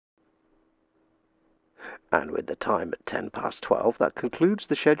And with the time at 12:10, that concludes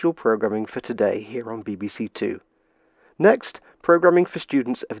the scheduled programming for today here on BBC2. Next, programming for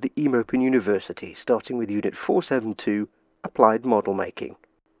students of the eMopen University, starting with Unit 472, Applied Model Making.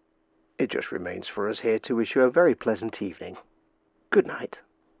 It just remains for us here to wish you a very pleasant evening. Good night.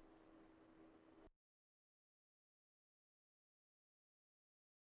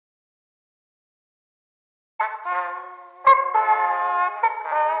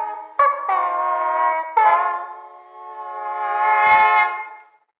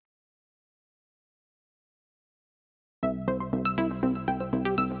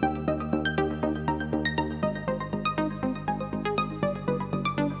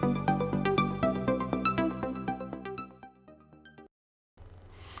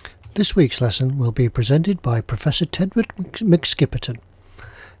 This week's lesson will be presented by Professor Tedward McSkipperton.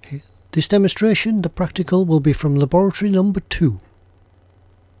 This demonstration, the practical, will be from Laboratory Number 2.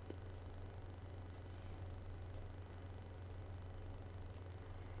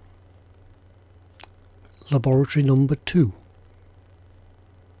 Laboratory Number 2.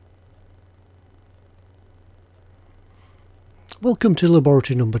 Welcome to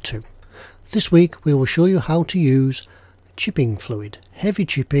Laboratory Number 2. This week we will show you how to use chipping fluid, heavy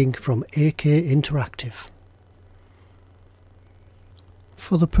chipping from AK Interactive.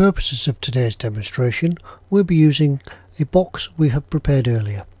 For the purposes of today's demonstration, we'll be using a box we have prepared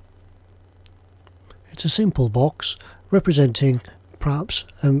earlier. It's a simple box representing perhaps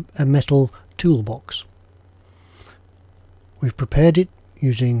a metal toolbox. We've prepared it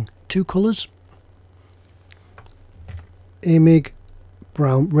using two colours, eMig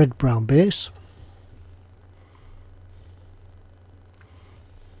red-brown base,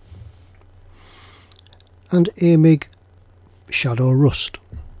 and eMig shadow rust.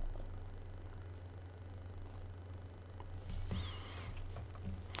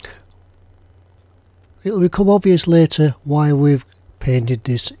 It will become obvious later why we've painted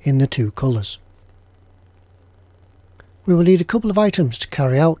this in the two colours. We will need a couple of items to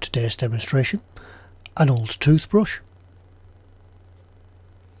carry out today's demonstration: an old toothbrush,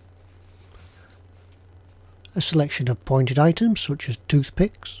 a selection of pointed items such as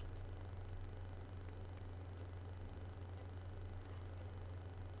toothpicks,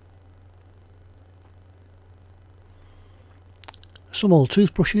 some old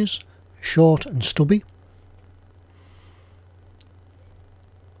toothbrushes, short and stubby,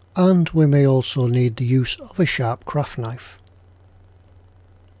 and we may also need the use of a sharp craft knife.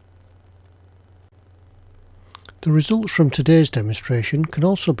 The results from today's demonstration can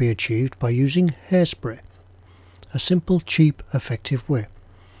also be achieved by using hairspray, a simple, cheap, effective way.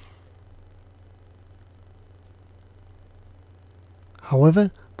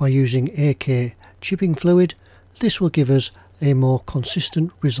 However, by using AK chipping fluid, this will give us a more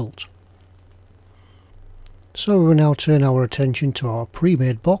consistent result. So we will now turn our attention to our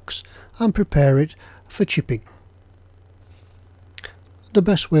pre-made box and prepare it for chipping. The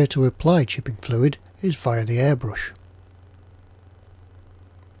best way to apply chipping fluid is via the airbrush.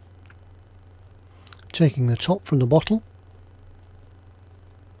 Taking the top from the bottle,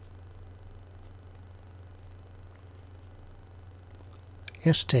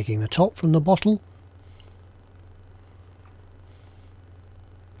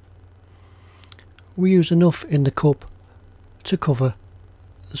 we use enough in the cup to cover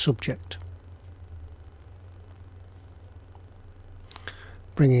the subject.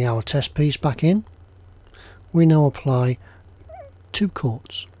 Bringing our test piece back in, we now apply 2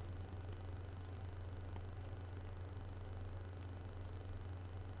 coats.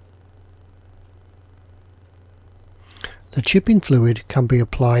 The chipping fluid can be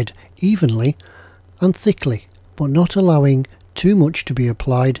applied evenly and thickly, but not allowing too much to be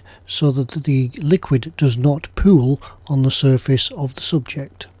applied so that the liquid does not pool on the surface of the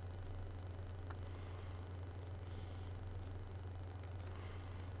subject.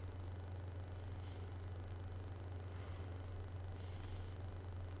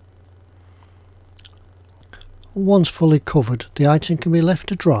 Once fully covered, the item can be left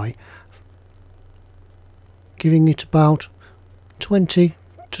to dry, giving it about 20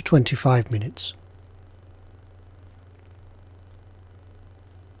 to 25 minutes.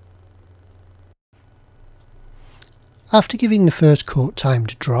 After giving the first coat time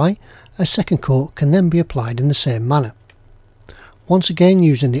to dry, a second coat can then be applied in the same manner. Once again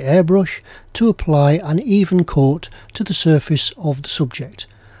using the airbrush to apply an even coat to the surface of the subject,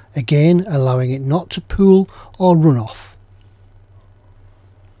 again allowing it not to pool or run off.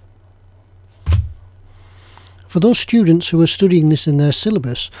 For those students who are studying this in their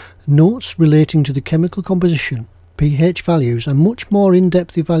syllabus, notes relating to the chemical composition, pH values and much more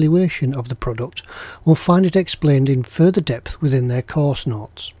in-depth evaluation of the product will find it explained in further depth within their course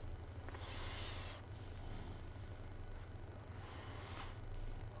notes.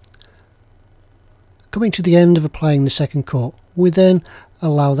 Coming to the end of applying the second coat, we then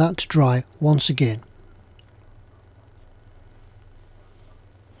allow that to dry once again.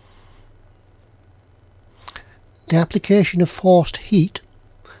 The application of forced heat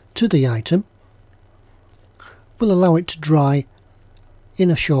to the item will allow it to dry in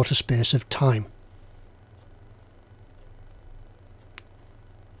a shorter space of time.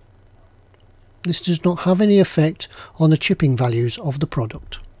 This does not have any effect on the chipping values of the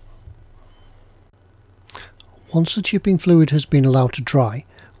product. Once the chipping fluid has been allowed to dry,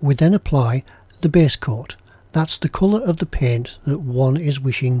 we then apply the base coat. That's the colour of the paint that one is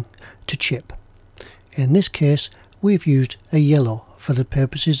wishing to chip. In this case, we've used a yellow for the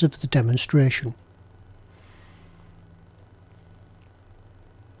purposes of the demonstration.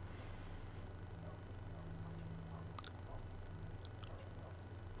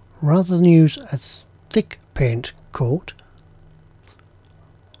 Rather than use a thick paint coat,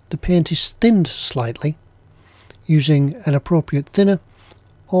 the paint is thinned slightly using an appropriate thinner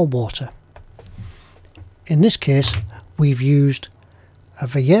or water. In this case, we've used a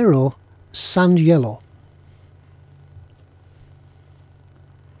Vallejo sand yellow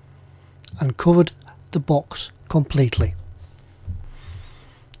and covered the box completely.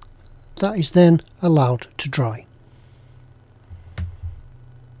 That is then allowed to dry.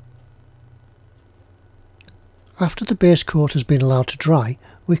 After the base coat has been allowed to dry,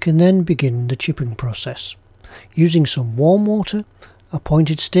 we can then begin the chipping process. Using some warm water, a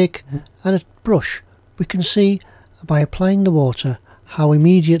pointed stick and a brush, we can see by applying the water how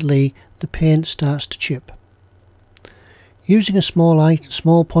immediately the paint starts to chip. Using a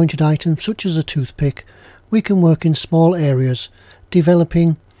small pointed item such as a toothpick, we can work in small areas,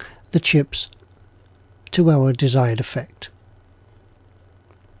 developing the chips to our desired effect.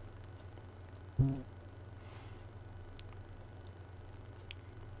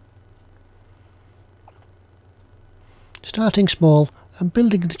 Starting small and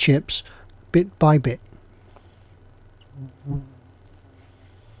building the chips bit by bit.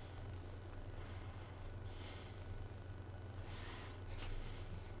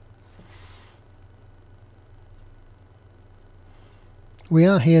 We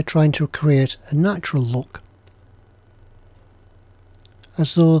are here trying to create a natural look,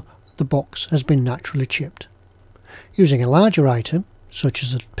 as though the box has been naturally chipped. Using a larger item, such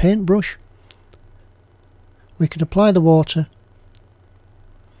as a paintbrush, we can apply the water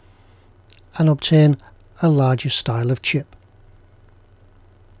and obtain a larger style of chip.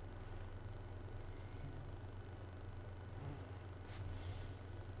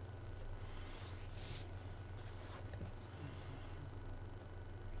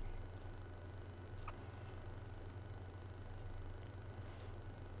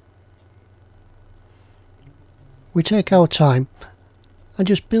 We take our time and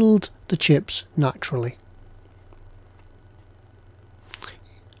just build the chips naturally.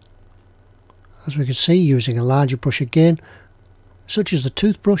 As we can see, using a larger brush again, such as the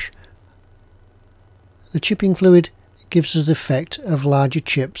toothbrush, the chipping fluid gives us the effect of larger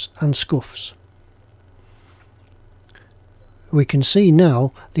chips and scuffs. We can see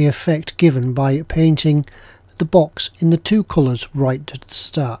now the effect given by painting the box in the two colours right at the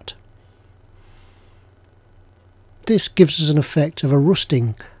start. This gives us an effect of a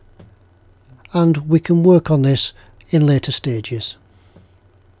rusting, and we can work on this in later stages.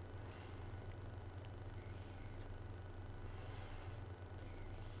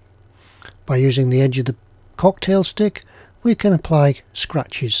 By using the edge of the cocktail stick, we can apply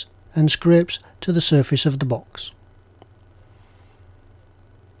scratches and scrapes to the surface of the box.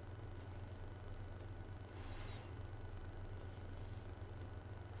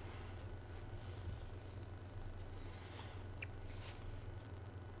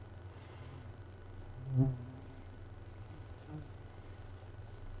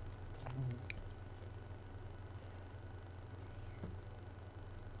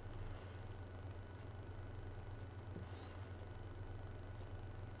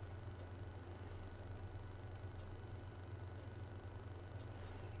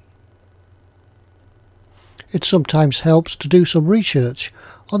 It sometimes helps to do some research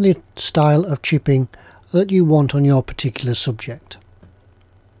on the style of chipping that you want on your particular subject.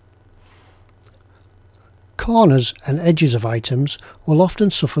 Corners and edges of items will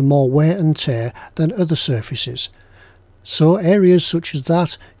often suffer more wear and tear than other surfaces, so areas such as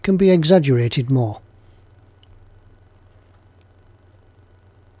that can be exaggerated more.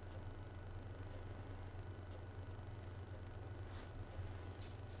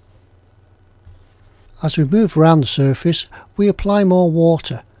 As we move around the surface, we apply more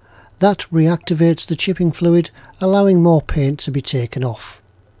water. That reactivates the chipping fluid, allowing more paint to be taken off.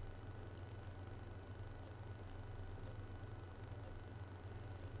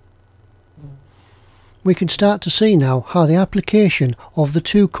 We can start to see now how the application of the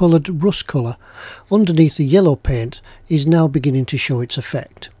two-coloured rust colour underneath the yellow paint is now beginning to show its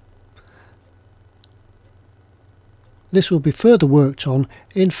effect. This will be further worked on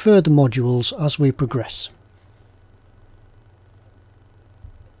in further modules as we progress.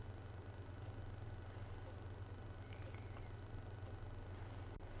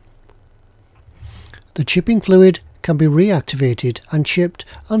 The chipping fluid can be reactivated and chipped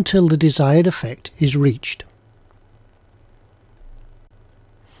until the desired effect is reached.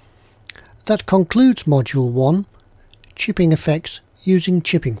 That concludes Module 1, Chipping Effects using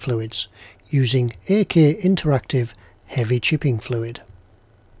Chipping Fluids, using AK Interactive Heavy Chipping Fluid.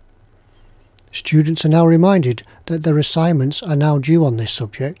 Students are now reminded that their assignments are now due on this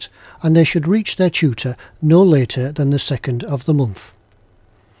subject, and they should reach their tutor no later than the 2nd of the month.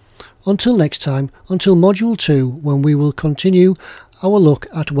 Until next time, until Module 2, when we will continue our look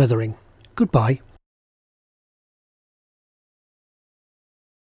at weathering. Goodbye.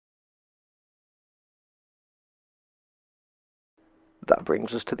 That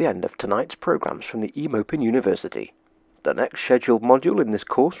brings us to the end of tonight's programmes from the eMopen University. The next scheduled module in this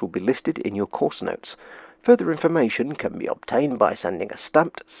course will be listed in your course notes. Further information can be obtained by sending a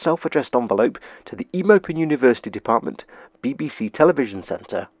stamped, self-addressed envelope to the eMopen University Department, BBC Television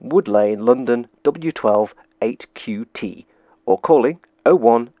Centre, Wood Lane, London, W12 8QT, or calling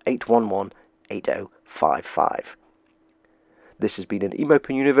 01811 8055. This has been an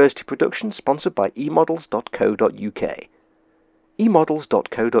eMopen University production sponsored by emodels.co.uk.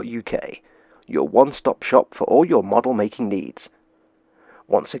 emodels.co.uk, your one-stop shop for all your model making needs.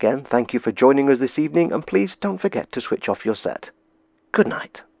 Once again, thank you for joining us this evening, and please don't forget to switch off your set. Good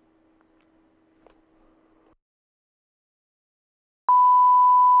night.